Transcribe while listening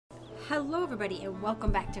Hello everybody and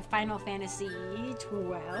welcome back to Final Fantasy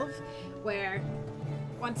 12, where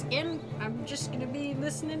once again I'm just gonna be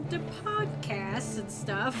listening to podcasts and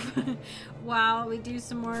stuff while we do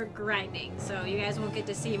some more grinding, so you guys won't get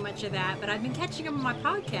to see much of that, but I've been catching up on my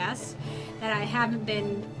podcasts that I haven't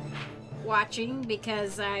been watching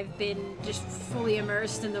because I've been just fully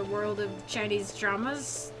immersed in the world of Chinese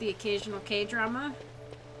dramas, the occasional K-drama.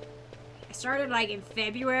 I started like in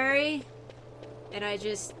February and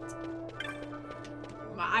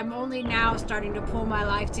I'm only now starting to pull my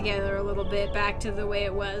life together a little bit back to the way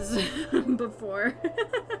it was before.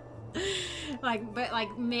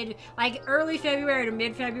 Early February to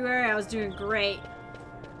mid-February, I was doing great.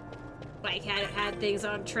 Like, had things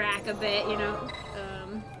on track a bit, you know.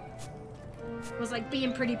 Was like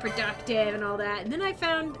being pretty productive and all that. And then I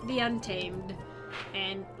found The Untamed,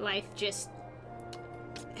 and life just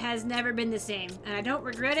has never been the same, and I don't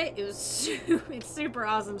regret it. It's super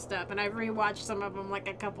awesome stuff, and I've rewatched some of them like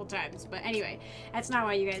a couple times. But anyway, that's not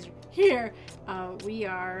why you guys are here. We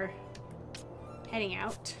are heading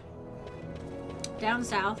out down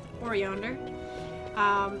south or yonder.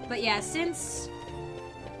 But yeah, since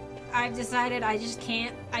I've decided I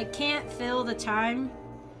can't fill the time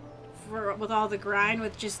with all the grind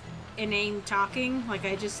with just inane talking. Like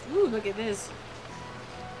ooh, look at this.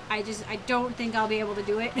 I don't think I'll be able to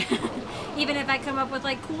do it. Even if I come up with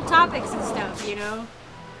like cool topics and stuff, you know?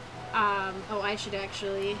 Oh, I should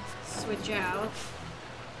actually switch out.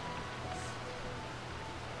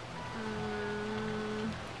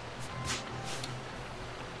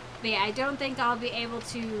 But yeah, I don't think I'll be able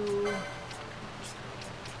to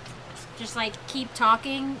just like keep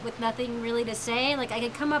talking with nothing really to say. Like I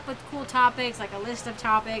could come up with cool topics, like a list of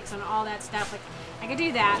topics and all that stuff. Like I could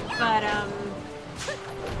do that, but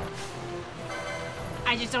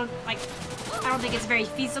I just don't I don't think it's very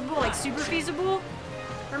feasible, like super feasible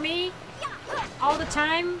for me all the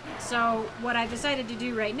time. So what I've decided to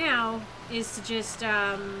do right now is to just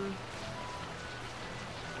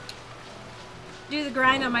do the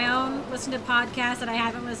grind on my own, listen to podcasts that I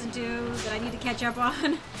haven't listened to, that I need to catch up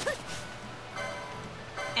on,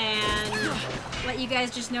 and let you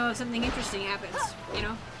guys just know if something interesting happens, you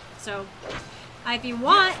know? So if you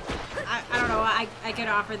want, I don't know, I could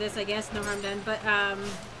offer this, I guess, no harm done, but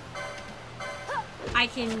I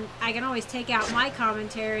can always take out my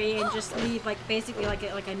commentary and just leave like basically like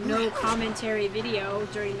a no commentary video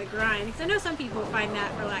during the grind, because I know some people find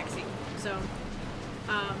that relaxing. So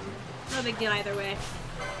no big deal either way,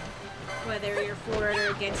 whether you're for it or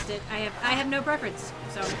against it. I have no preference.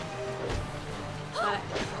 So but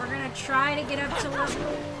we're gonna try to get up to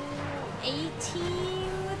level 18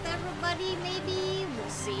 with everybody, maybe. We'll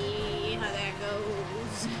see how that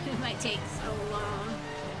goes. It might take so long.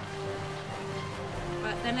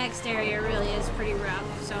 But the next area really is pretty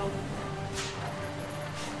rough, so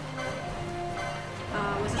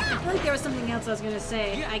I feel like there was something else I was gonna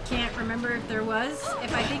say. I can't remember if there was.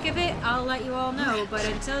 If I think of it, I'll let you all know. But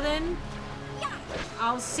until then,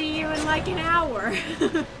 I'll see you in like an hour.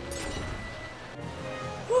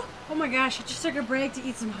 Oh my gosh, I just took a break to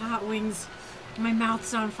eat some hot wings. My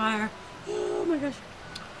mouth's on fire. Oh my gosh.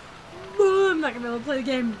 Oh, I'm not gonna be able to play the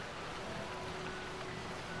game.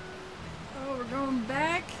 Oh, we're going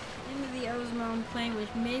back into the Osmone plane, which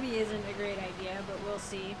maybe isn't a great idea, but we'll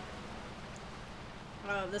see.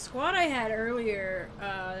 The squad I had earlier,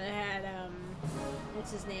 that had,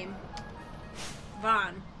 what's his name?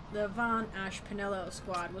 Vaughn. The Von Pinello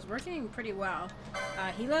squad was working pretty well.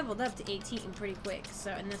 He leveled up to 18 pretty quick,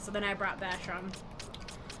 so then I brought Bash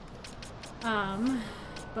on.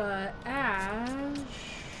 But Ash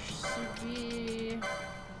should be,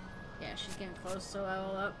 yeah, she's getting close to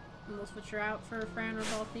level up. And we'll switch her out for Fran or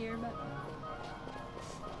Balthier, but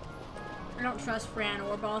I don't trust Fran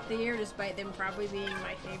or Balthier, despite them probably being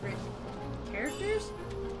my favorite characters.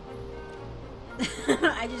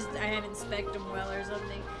 I haven't spec'd them well or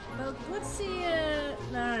something. But let's see,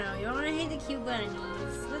 no, you don't want to hate the cute bunnies.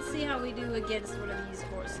 Let's see how we do against one of these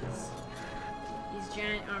horses. These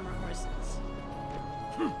giant armor horses.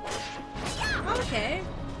 Okay.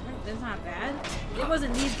 That's not bad. It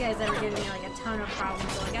wasn't these guys that were giving me like a ton of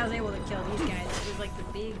problems. So, like I was able to kill these guys. It was like the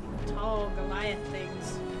big, tall Goliath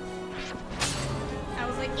things. I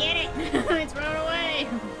was like, get it! It's run away!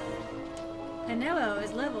 Pinello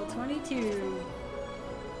is level 22.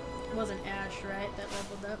 It wasn't Ash, right? That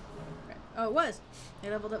leveled up. Oh, it was. They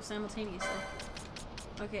leveled up simultaneously.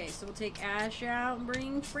 Okay, so we'll take Ash out and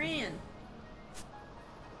bring Fran.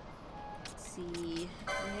 Let's see.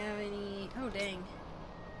 Do we have any? Oh, dang.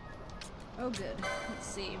 Oh, good. Let's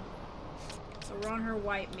see. So we're on her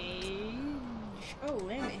white mage. Oh,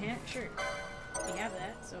 lambent hat. Sure. We have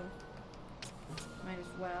that, so Might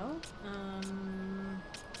as well.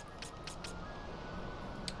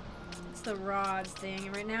 It's the rods thing,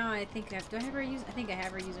 and right now I think I have. Do I have her use? I think I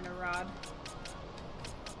have her using a rod.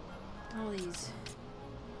 All these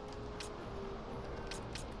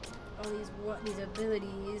these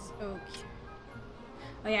abilities. Okay.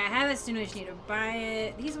 Oh yeah, I have it soon. I just need to buy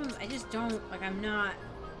it. These ones I just don't like.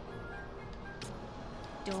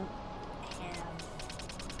 Don't have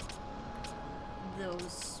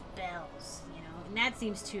those spells, you know, and that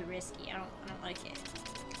seems too risky. I don't like it.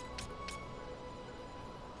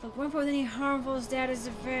 Look, one for any harmful status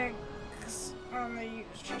effects on the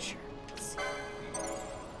user. Sure. Let's see.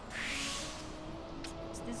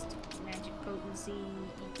 What's this? Magic potency,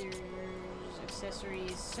 ethers,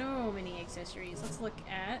 accessories. So many accessories. Let's look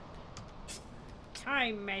at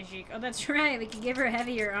time magic. Oh, that's right. We can give her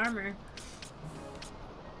heavier armor.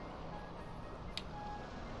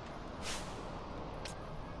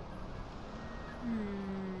 I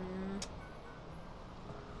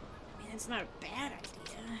mean, it's not a bad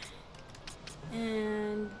idea.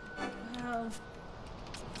 And, well...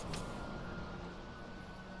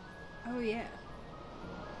 Oh, yeah.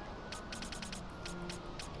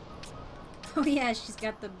 Oh, yeah, she's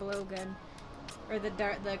got the blowgun. Or the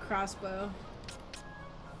crossbow.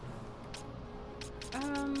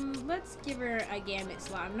 Let's give her a gambit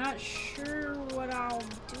slot. I'm not sure what I'll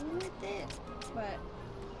do with it, but...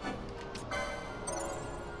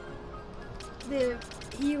 The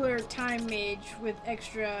healer time mage with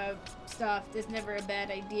extra stuff is never a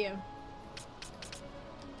bad idea.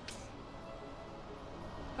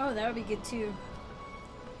 Oh, that would be good too.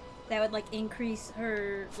 That would like increase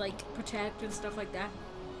her like protect and stuff like that.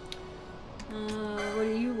 What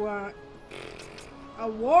do you want? A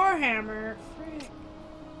warhammer? Frick.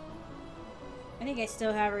 I think I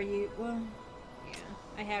still have her well, yeah,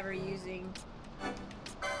 I have her using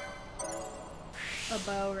a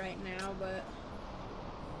bow right now, but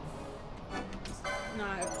it's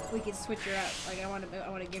not. We could switch her up. Like I want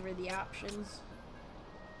to give her the options.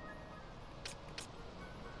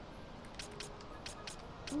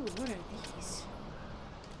 Ooh, what are these?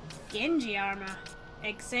 Genji armor,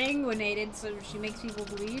 exsanguinated, so she makes people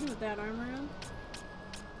bleed with that armor on.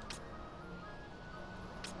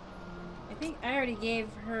 I think I already gave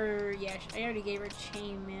her. Yeah, I already gave her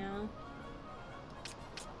chainmail.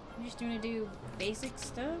 I'm just gonna do basic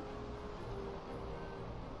stuff.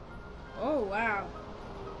 Oh wow.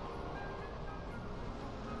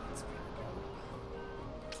 That's pretty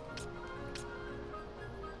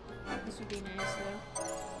dope. This would be nice though.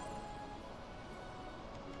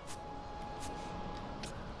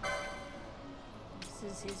 This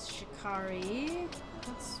is his Shikari.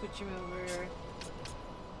 Let's switch him over.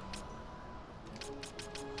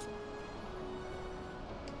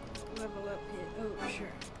 Level up hit. Oh,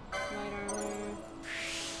 sure. Light armor.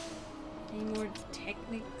 Any more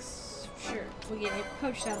techniques? Sure. We'll get him.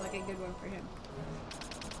 Poach sounds like a good one for him.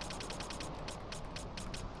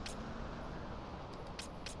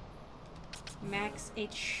 Max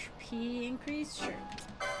HP increase? Sure.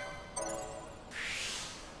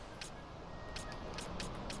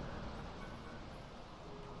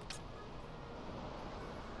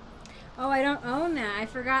 Oh, I don't own that. I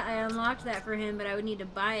forgot I unlocked that for him, but I would need to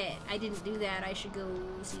buy it. I didn't do that. I should go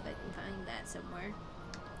see if I can find that somewhere.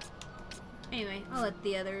 Anyway, I'll let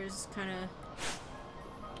the others kind of,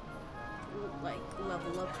 like,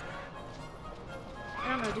 level up. I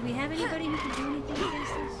don't know. Do we have anybody who can do anything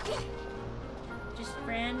against this? Just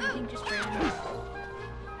Fran? I think just Fran.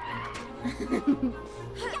 I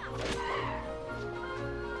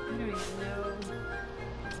don't even know.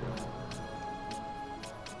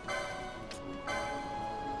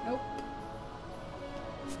 Nope.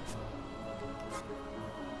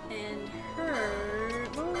 And her...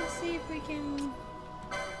 Well, let's see if we can...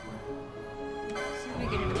 See if we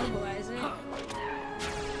can immobilize it.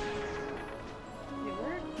 Did it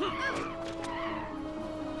work?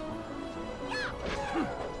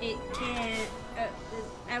 It can't...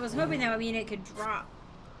 I was hoping that would mean it could drop.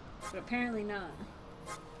 But apparently not.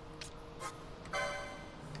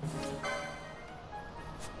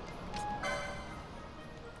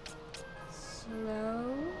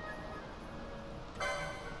 Slow.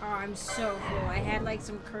 Oh, I'm so full. I had like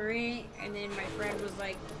some curry, and then my friend was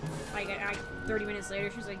like 30 minutes later,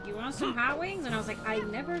 she was like, "You want some hot wings?" And I was like, "I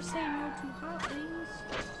never say no to hot wings."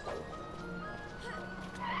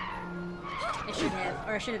 I should have,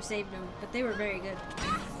 or I should have saved them, but they were very good.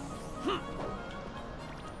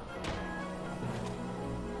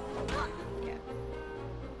 Yeah.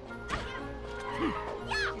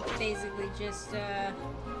 It's basically just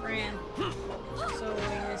Fran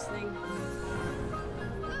soloing this thing.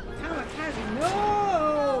 Kamikaze, no!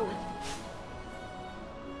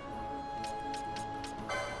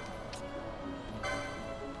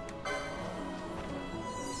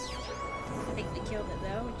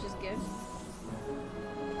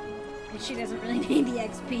 And she doesn't really need the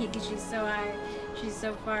XP because she's so high. She's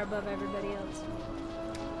so far above everybody else.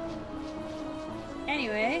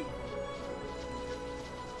 Anyway.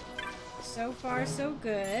 So far, so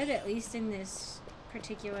good. At least in this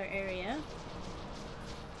particular area.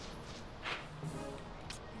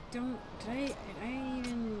 I don't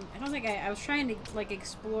think I was trying to, like,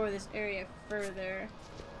 explore this area further.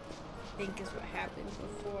 I think is what happened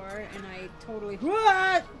before. And I totally...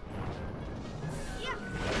 What? Yeah.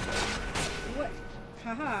 What?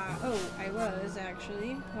 Haha. Oh, I was,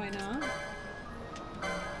 actually. Why not? I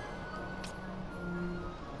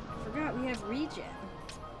forgot we have regen.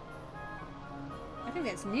 I think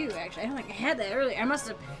that's new, actually. I don't think I had that earlier. I must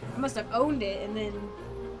have owned it and then...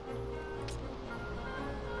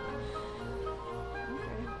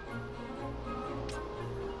 Okay.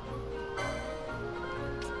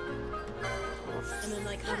 And then,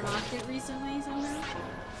 like, unlocked it recently somehow?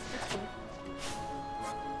 That's cool.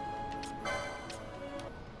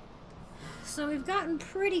 So we've gotten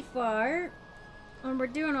pretty far, and we're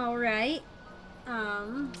doing alright.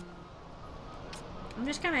 I'm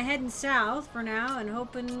just kind of heading south for now and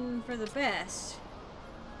hoping for the best.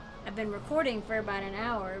 I've been recording for about an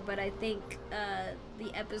hour, but I think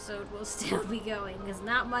the episode will still be going because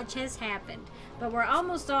not much has happened. But we're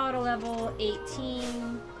almost all to level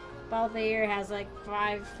 18. Balthair has like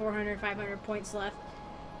 500 points left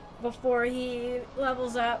before he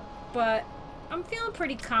levels up, but I'm feeling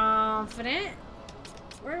pretty confident.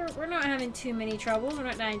 We're not having too many troubles. We're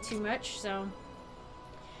not dying too much, so.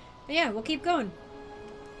 But yeah, we'll keep going.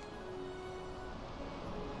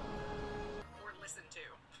 Or listen to,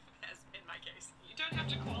 as in my case. You don't have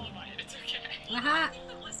to qualify it. It's okay.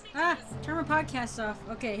 Aha! Turn my podcast off.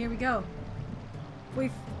 Okay, here we go. We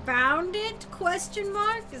found it? Question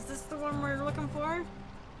mark? Is this the one we're looking for?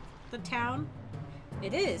 The town?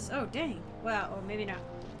 It is. Oh, dang. Well, or maybe not.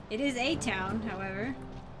 It is a town, however.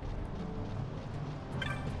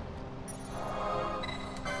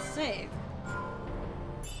 Save.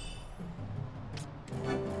 I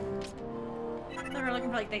thought we were looking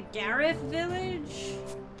for like the Gareth village.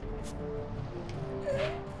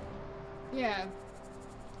 Yeah.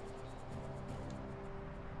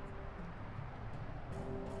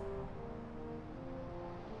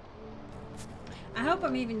 I hope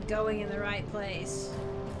I'm even going in the right place.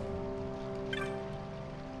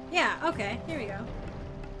 Yeah, okay, here we go.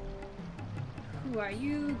 Who are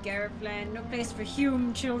you? Garifland, no place for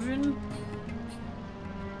human children.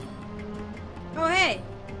 Oh, hey!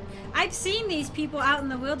 I've seen these people out in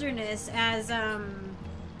the wilderness as,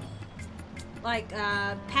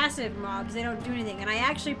 passive mobs. They don't do anything. And I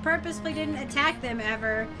actually purposely didn't attack them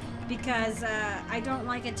ever because, I don't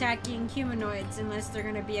like attacking humanoids unless they're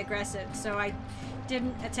gonna be aggressive. So I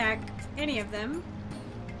didn't attack any of them.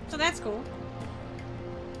 So that's cool.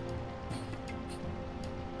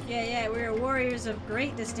 Yeah, we're warriors of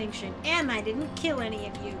great distinction. And I didn't kill any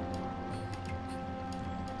of you.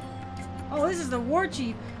 Oh, this is the war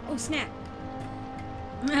chief. Oh, snap.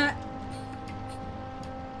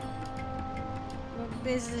 What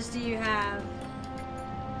business do you have?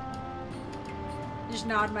 Just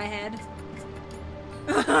nod my head.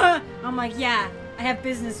 I'm like, yeah, I have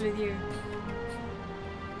business with you.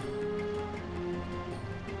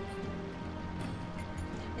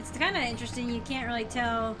 It's kind of interesting. You can't really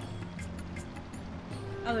tell.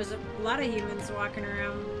 Oh, there's a lot of humans walking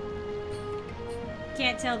around.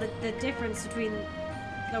 Can't tell the difference between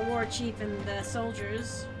the war chief and the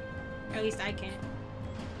soldiers. Or at least I can't.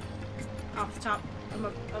 Off the top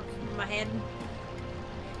of my head.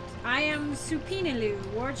 I am Supinilu,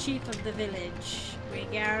 war chief of the village. We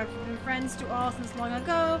have been friends to all since long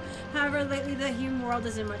ago. However, lately the human world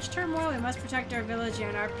is in much turmoil. We must protect our village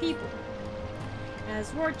and our people.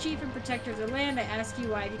 As war chief and protector of the land, I ask you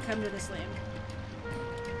why have you come to this land?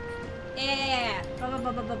 Yeah, blah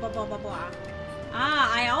blah blah blah blah blah blah blah.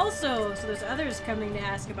 Ah, I also, so there's others coming to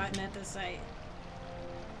ask about Nethacite.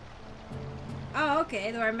 Oh,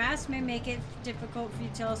 okay. Though our masks may make it difficult for you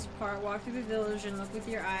to tell us apart, walk through the village and look with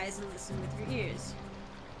your eyes and listen with your ears.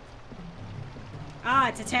 Ah,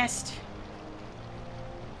 it's a test.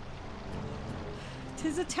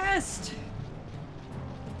 'Tis a test.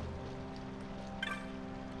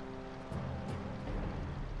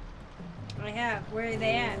 I have. Where are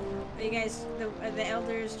they at? Are you guys, are the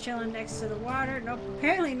elders chilling next to the water? Nope,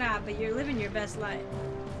 apparently not, but you're living your best life.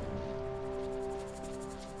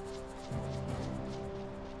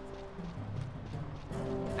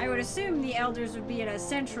 I would assume the elders would be at a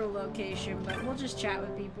central location, but we'll just chat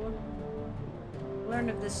with people. Learn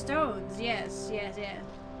of the stones. Yes. Can't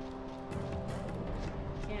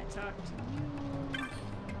talk to you.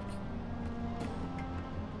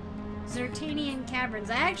 Zertanian Caverns.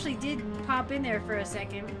 I actually did pop in there for a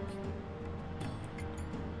second.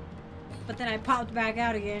 But then I popped back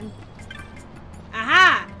out again.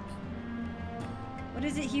 Aha! What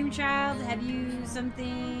is it, human child? Have you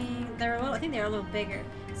something... They're a little... I think they're a little bigger.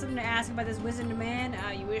 Something to ask about this wizard man.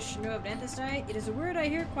 You wish to know of Nethacite? It is a word I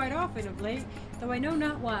hear quite often of late, though I know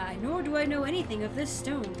not why, nor do I know anything of this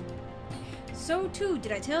stone. So too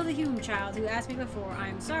did I tell the human child who asked me before. I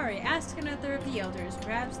am sorry. Ask another of the elders.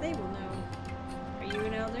 Perhaps they will know. Are you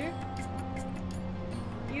an elder?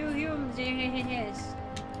 You humans, yes.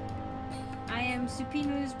 I am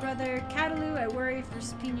Supinu's brother, Catalu. I worry for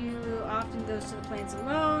Supinu, who often goes to the plains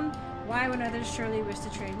alone. Why would others surely wish to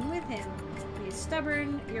trade me with him? He is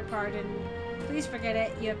stubborn. Your pardon. Please forget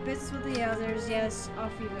it. You have business with the elders. Yes,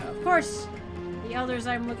 off you go. Of course! The elders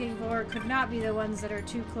I'm looking for could not be the ones that are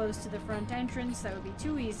too close to the front entrance. That would be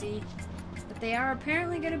too easy. But they are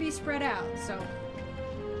apparently going to be spread out, so...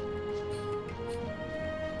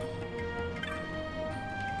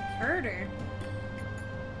 Herder.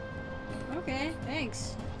 Okay,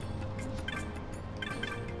 thanks.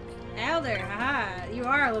 Elder, haha, you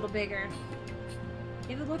are a little bigger.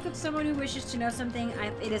 Give the look of someone who wishes to know something.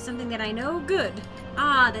 It is something that I know. Good.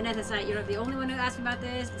 Ah, the Nethacite. You're not the only one who asked me about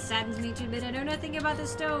this. It saddens me to admit I know nothing about the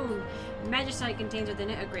stone. Magicite contains within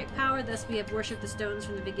it a great power. Thus we have worshipped the stones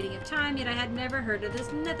from the beginning of time, yet I had never heard of this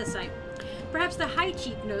Nethacite. Perhaps the High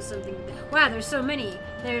Chief knows something. Wow, there's so many.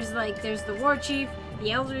 There's the War Chief,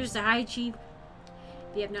 the Elders, the High Chief.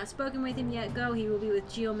 If you have not spoken with him yet, go. He will be with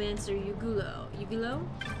Geomancer Yugulo. Yugulo?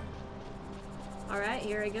 Alright,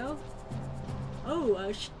 here I go. Oh,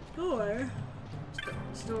 a store.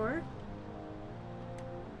 Store.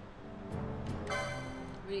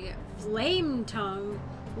 What do you get? Flame Tongue.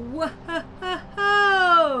 Whoa!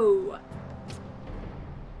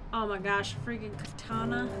 Oh my gosh, freaking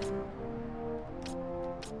katana.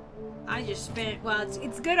 I just spent, well,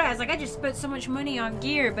 it's good. I was like, I just spent so much money on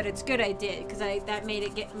gear, but it's good I did, because that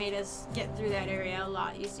made us get through that area a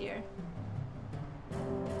lot easier.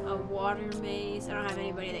 A water mace. I don't have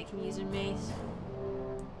anybody that can use a mace.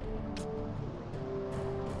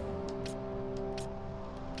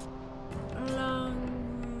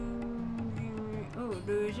 Oh,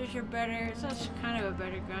 dude, is this your better? That's kind of a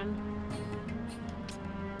better gun.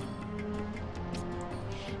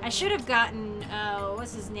 I should have gotten,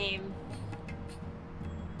 what's his name?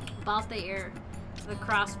 Balthair, the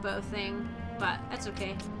crossbow thing, but that's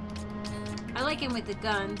okay. I like him with the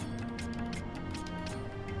gun.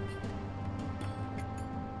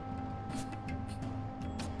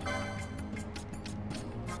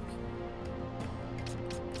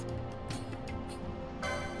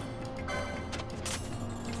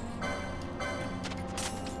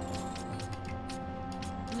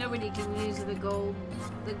 Nobody can use the gold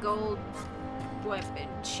weapon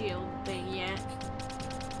shield thing yet.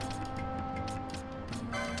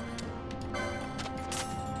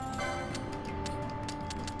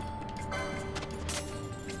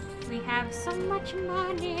 We have so much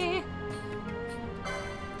money.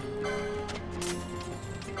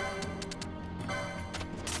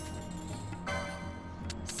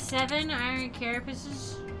 Seven iron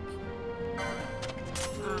carapaces.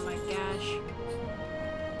 Oh my gosh.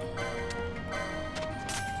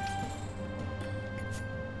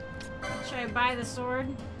 Should I buy the sword?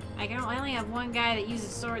 I only have one guy that uses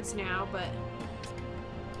swords now, but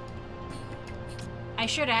I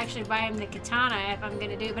should actually buy him the katana if I'm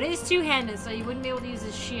gonna do it. But it is two-handed, so you wouldn't be able to use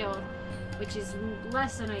his shield, which is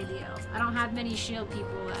less than ideal. I don't have many shield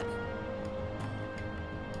people that...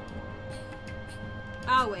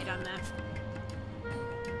 I'll wait on that.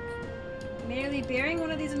 Merely bearing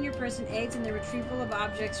one of these on your person aids in the retrieval of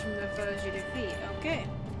objects from the foes you defeat. Okay.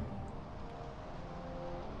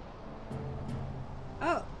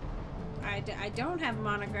 Oh. I don't have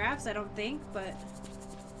monographs, I don't think, but...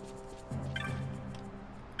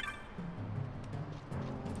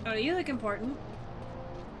 Oh, you look important.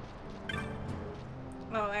 Oh,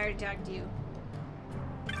 I already talked to you.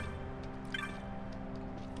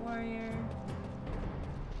 Warrior.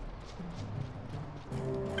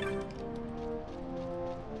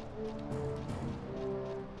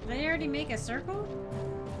 Did I already make a circle?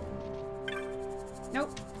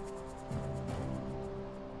 Nope.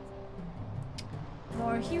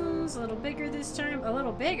 More humans, a little bigger this time. A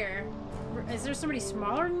little bigger? Is there somebody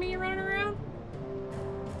smaller than me running around?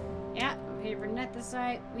 Yeah, I'm here for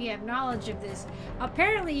Nethacite. We have knowledge of this.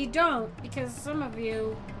 Apparently you don't, because some of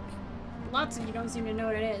you, lots of you don't seem to know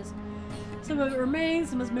what it is. Some of it remains,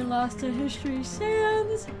 some has been lost to history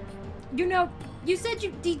sands. You know, you said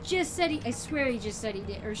he just said I swear he just said he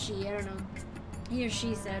did, or she, I don't know. He or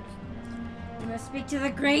she said. I must speak to the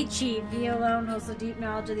Great Chief. He alone holds the deep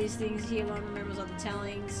knowledge of these things. He alone remembers all the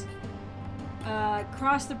tellings.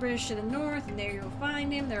 Cross the bridge to the north, and there you'll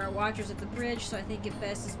find him. There are watchers at the bridge, so I think it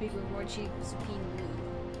best to speak with War Chief Supine Lu.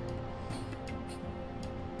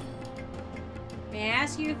 May I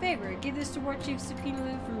ask you a favor? Give this to War Chief Supine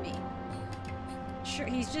Lu from me. Sure,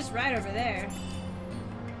 he's just right over there.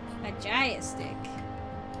 A Jaya stick.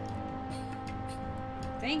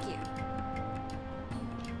 Thank you.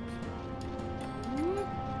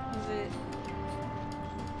 Was it?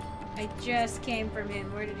 I just came from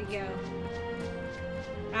him. Where did he go?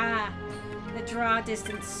 Ah, the draw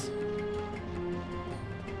distance.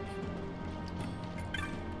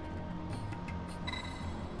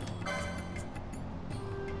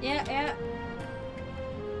 Yeah.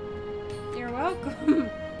 You're welcome.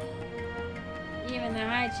 Even the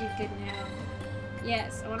High Chief couldn't help.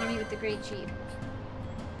 Yes, I want to meet with the Great Chief.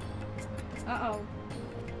 Uh-oh.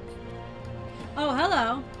 Oh,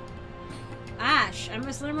 hello. Ash, I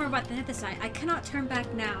must learn more about the Nethacite. I cannot turn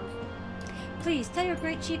back now. Please, tell your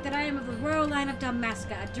Great Chief that I am of the royal line of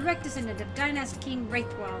Dalmasca, a direct descendant of Dynast King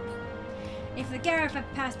Wraithwall. If the Garif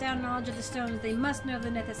have passed down knowledge of the stones, they must know the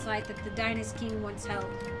Nethacite that the Dynast King once held.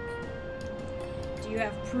 Do you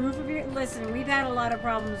have proof of your... Listen, we've had a lot of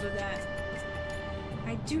problems with that.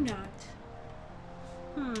 I do not.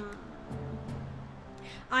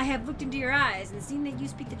 I have looked into your eyes and seen that you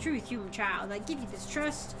speak the truth, human child. I give you this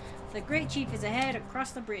trust. The Great Chief is ahead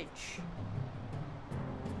across the bridge.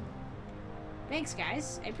 Thanks,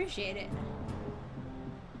 guys. I appreciate it.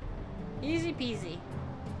 Easy peasy.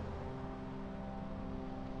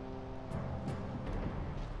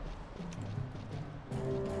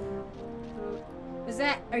 Was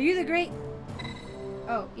that... Are you the Great...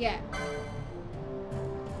 Oh, yeah.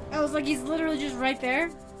 I was like, he's literally just right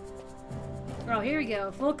there. Oh, here we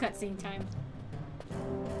go. Full cutscene time.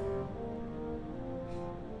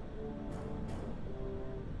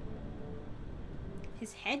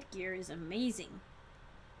 His headgear is amazing.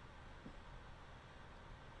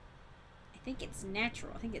 I think it's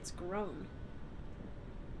natural. I think it's grown.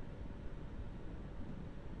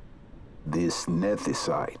 This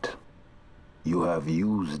Nethacite. You have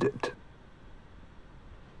used it.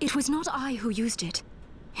 It was not I who used it.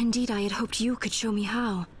 Indeed, I had hoped you could show me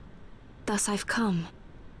how. Thus I've come.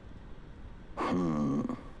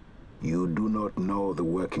 You do not know the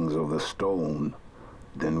workings of the stone.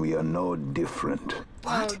 Then we are no different.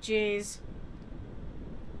 What? Oh, jeez.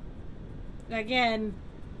 Again.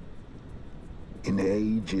 In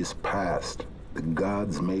ages past, the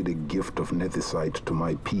gods made a gift of Nethacite to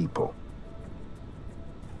my people.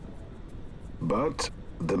 But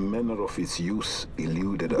the manner of its use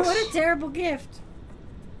eluded us. What a terrible gift.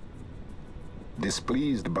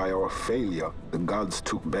 Displeased by our failure, the gods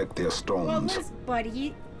took back their Well, stones. Liz,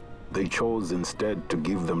 buddy. They chose instead to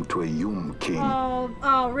give them to a Yum king,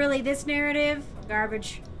 Oh, really? This narrative?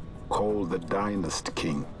 Garbage. called the Dynast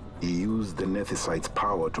King. He used the Nethacite's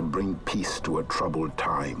power to bring peace to a troubled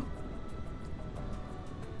time.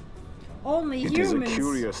 Only It humans. is a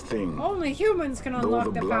curious thing. Only humans can Though unlock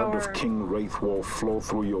the the blood power. of King Wraithwall flow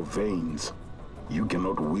through your veins, you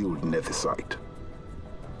cannot wield Nethacite.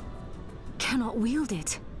 Cannot wield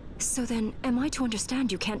it. So then, am I to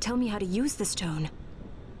understand you can't tell me how to use the stone?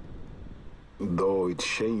 Though it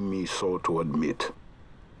shame me so to admit,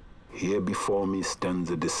 here before me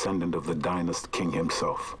stands a descendant of the Dynast King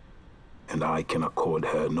himself, and I can accord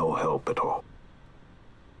her no help at all.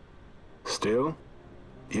 Still,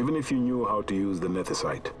 even if you knew how to use the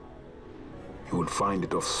Nethacite, you would find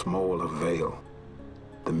it of small avail.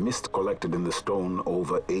 The mist collected in the stone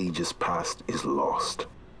over ages past is lost,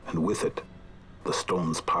 and with it, the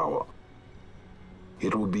stone's power.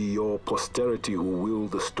 It will be your posterity who will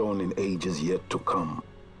the stone in ages yet to come.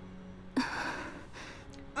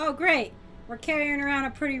 Oh, great. We're carrying around a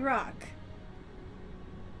pretty rock.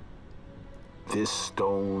 This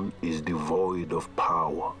stone is devoid of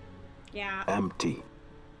power, Yeah. empty,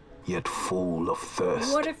 yet full of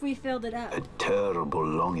thirst. What if we filled it up? A terrible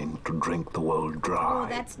longing to drink the world dry. Oh,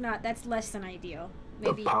 that's less than ideal.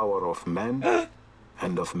 The Maybe. power of men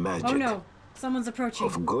and of magic. Oh no. Someone's approaching.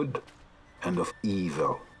 Of good and of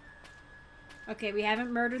evil. Okay, we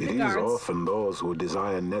haven't murdered It the is guards. often those who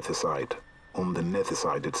desire Nethacite whom the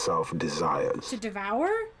Nethacite itself desires. To devour?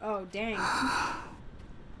 Oh, dang.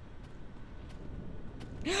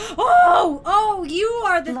 Oh, you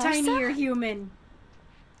are the Larsa? tinier human.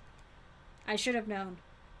 I should have known.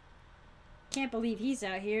 Can't believe he's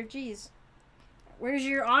out here. Jeez. Where's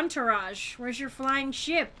your entourage? Where's your flying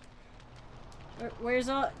ship? Where's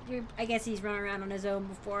all... I guess he's run around on his own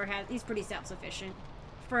before. He's pretty self-sufficient.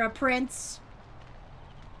 For a prince.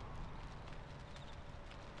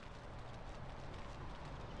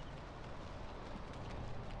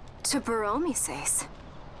 To Baromises.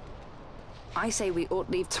 I say we ought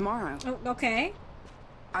leave tomorrow. Oh, okay.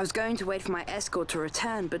 I was going to wait for my escort to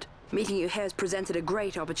return, but meeting you here has presented a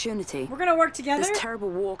great opportunity. We're gonna work together? This terrible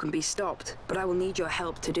war can be stopped, but I will need your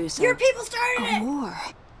help to do so. Your people started it! War?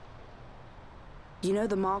 You know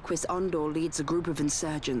the Marquis Ondor leads a group of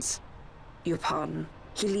insurgents. Your pardon.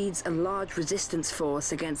 He leads a large resistance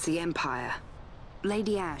force against the Empire.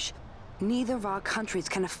 Lady Ash, neither of our countries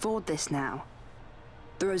can afford this now.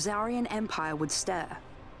 The Rosarian Empire would stir.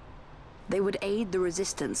 They would aid the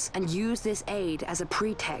resistance and use this aid as a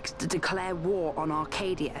pretext to declare war on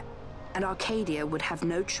Arcadia. And Arcadia would have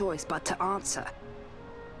no choice but to answer.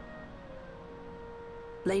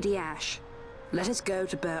 Lady Ash, let us go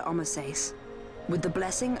to Ber Omases. With the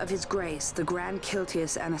blessing of his grace, the Grand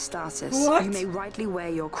Kiltius Anastasis, What? you may rightly wear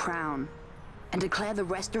your crown and declare the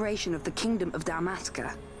restoration of the Kingdom of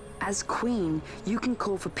Dalmasca. As Queen, you can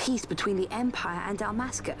call for peace between the Empire and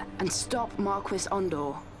Dalmasca and stop Marquis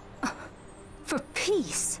Ondor. For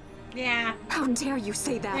peace? Yeah. How dare you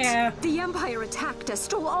say that? Yeah. The Empire attacked us,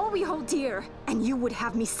 stole all we hold dear, and you would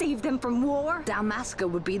have me save them from war? Dalmasca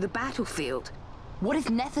would be the battlefield. What if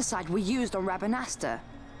Nethacite were used on Rabanasta?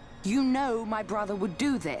 You know my brother would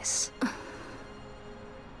do this.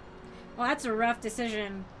 Well, that's a rough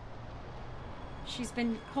decision. She's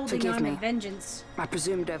been holding Forgive on me. to vengeance I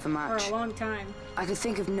presumed for overmuch. a long time. I could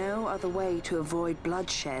think of no other way to avoid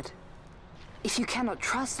bloodshed. If you cannot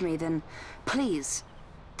trust me, then please,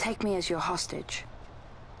 take me as your hostage.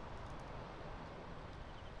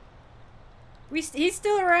 He's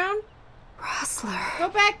still around? Rustler. Go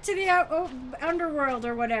back to the underworld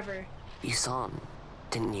or whatever. You saw him,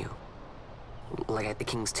 didn't you? Like at the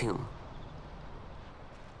King's tomb.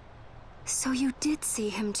 So you did see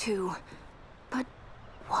him too. But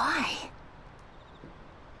why?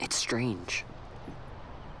 It's strange.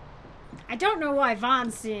 I don't know why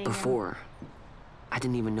Vaughn's seeing him. Before, I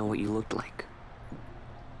didn't even know what you looked like.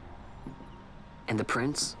 And the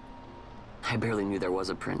prince? I barely knew there was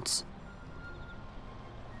a prince.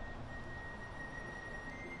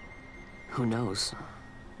 Who knows?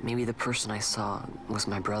 Maybe the person I saw was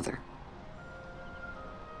my brother.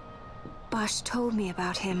 Bosch told me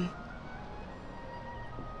about him.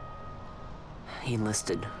 He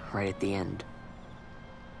enlisted right at the end.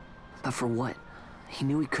 But for what? He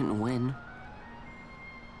knew he couldn't win.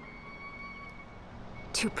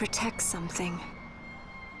 To protect something.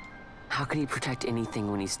 How can he protect anything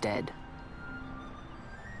when he's dead?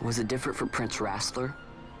 Was it different for Prince Rastler?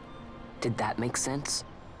 Did that make sense?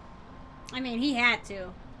 I mean, he had to.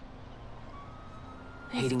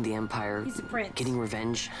 Hating the Empire, He's a prince. getting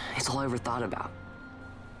revenge, it's all I ever thought about.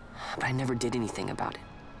 But I never did anything about it.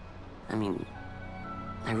 I mean,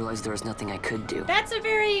 I realized there was nothing I could do. That's a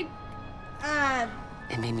very,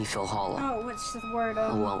 It made me feel hollow, oh, what's the word?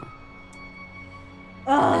 alone.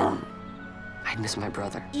 Oh, And I'd miss my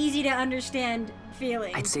brother. easy to understand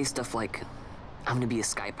feeling. I'd say stuff like, I'm gonna be a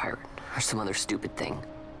sky pirate, or some other stupid thing.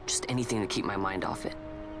 Just anything to keep my mind off it.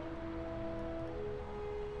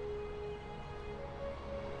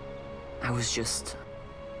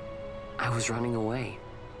 I was running away.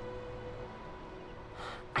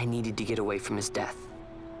 I needed to get away from his death.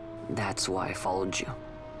 That's why I followed you.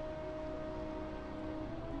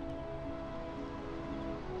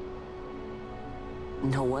 You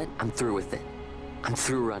know what? I'm through with it. I'm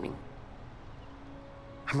through running.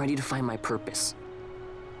 I'm ready to find my purpose.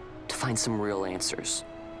 To find some real answers.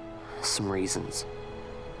 Some reasons.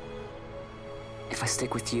 If I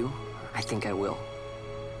stick with you, I think I will.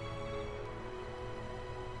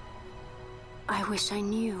 I wish I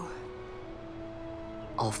knew.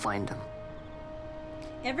 I'll find him.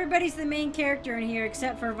 Everybody's the main character in here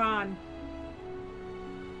except for Vaughn.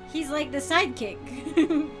 He's like the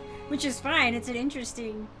sidekick, which is fine. It's an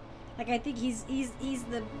interesting, like, I think he's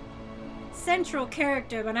the central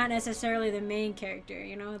character, but not necessarily the main character.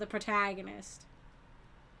 You know, the protagonist.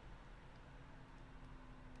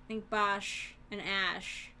 I think Bosch and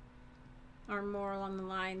Ash are more along the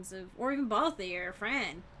lines of, or even both of you,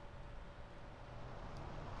 Fran.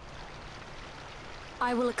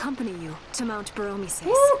 I will accompany you to Mount Baromises.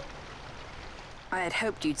 Woo! I had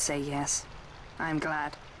hoped you'd say yes. I'm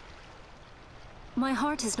glad. My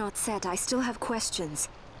heart is not set. I still have questions.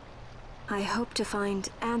 I hope to find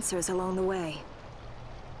answers along the way.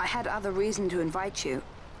 I had other reason to invite you.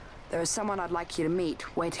 There is someone I'd like you to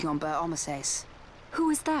meet, waiting on Ber Omases. Who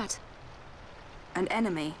is that? An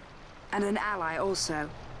enemy, and an ally also.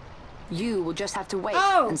 You will just have to wait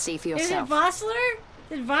Oh, and see for is it yourself. Vossler?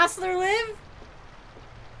 Did Vossler live?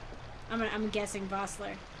 I'm guessing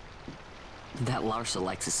Vossler. That Larsa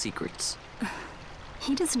likes his secrets.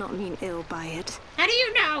 He does not mean ill by it. How do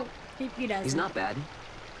you know? He does. He's not bad.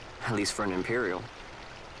 At least for an Imperial.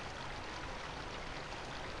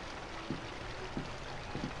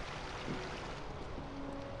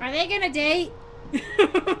 Are they gonna date?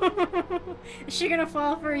 Is she gonna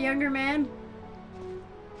fall for a younger man?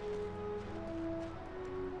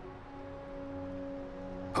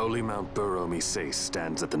 Holy Mount Bur-Omi-Sais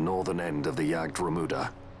stands at the northern end of the Jagd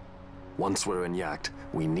Remuda. Once we're in Jagd,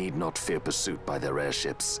 we need not fear pursuit by their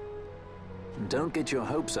airships. Don't get your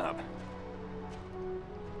hopes up.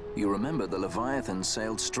 You remember the Leviathan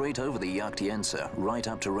sailed straight over the Jagd Yensa, right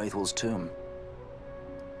up to Wraithel's tomb.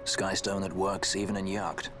 Skystone that works even in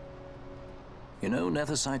Jagd. You know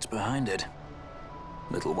Nethacite's behind it.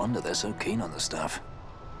 Little wonder they're so keen on the stuff.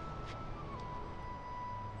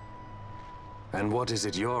 And what is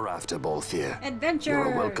it you're after, Balthier? Adventure!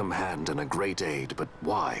 You're a welcome hand and a great aid, but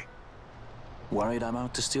why? Worried I'm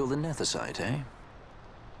out to steal the Nethacite, eh?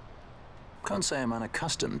 Can't say I'm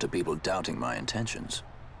unaccustomed to people doubting my intentions.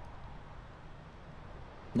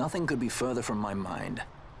 Nothing could be further from my mind.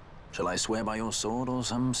 Shall I swear by your sword or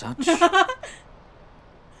some such?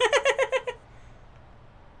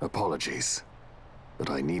 Apologies, but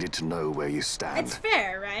I needed to know where you stand. It's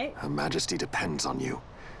fair, right? Her Majesty depends on you,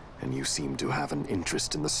 and you seem to have an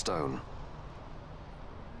interest in the stone.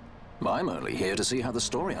 I'm only here to see how the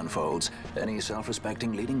story unfolds. Any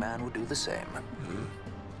self-respecting leading man would do the same.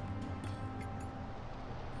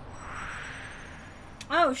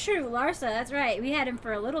 Oh, shoot, Larsa, that's right. We had him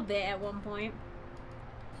for a little bit at one point.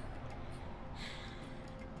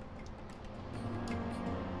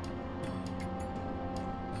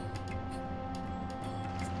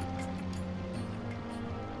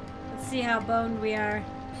 Let's see how boned we are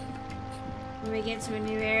when we get to a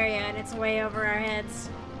new area and it's way over our heads.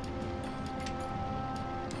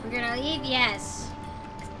 We're gonna leave? Yes.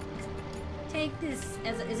 Take this.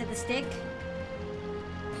 Is it the stick?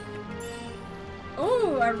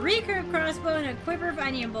 Ooh, a recurve crossbow and a quiver of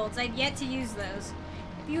onion bolts. I've yet to use those.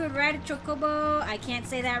 If you would ride a chocobo, I can't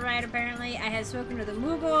say that right apparently. I have spoken to the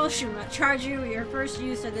Moogle. She will not charge you with your first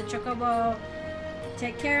use of the chocobo.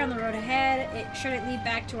 Take care on the road ahead. Should it lead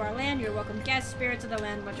back to our land, you're welcome guests, spirits of the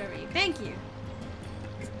land, watch over you. Thank you.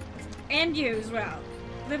 And you as well.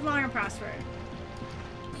 Live long and prosper.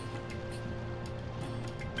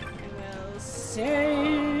 And we'll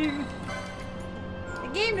save. The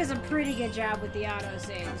game does a pretty good job with the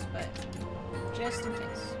auto-saves, but just in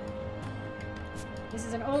case. This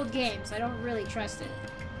is an old game, so I don't really trust it.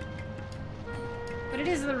 But it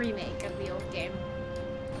is the remake of the old game.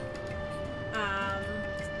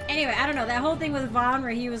 Anyway, I don't know, that whole thing with Vaughn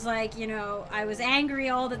where he was like, you know, I was angry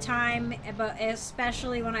all the time, but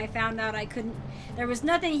especially when I found out I couldn't, there was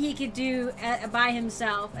nothing he could do by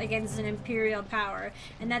himself against an Imperial power.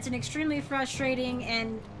 And that's an extremely frustrating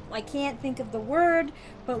and I can't think of the word,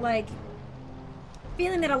 but like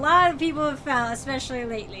feeling that a lot of people have felt, especially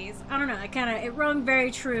lately. I don't know, it rung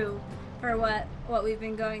very true for what we've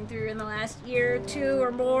been going through in the last year or two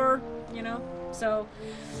or more, you know. So,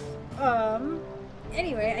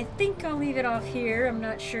 anyway, I think I'll leave it off here. I'm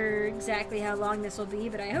not sure exactly how long this will be,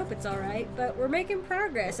 but I hope it's alright. But we're making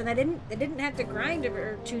progress, and I didn't have to grind it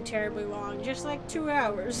for too terribly long, just like 2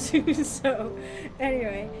 hours. So,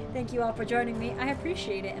 anyway, thank you all for joining me. I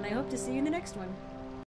appreciate it, and I hope to see you in the next one.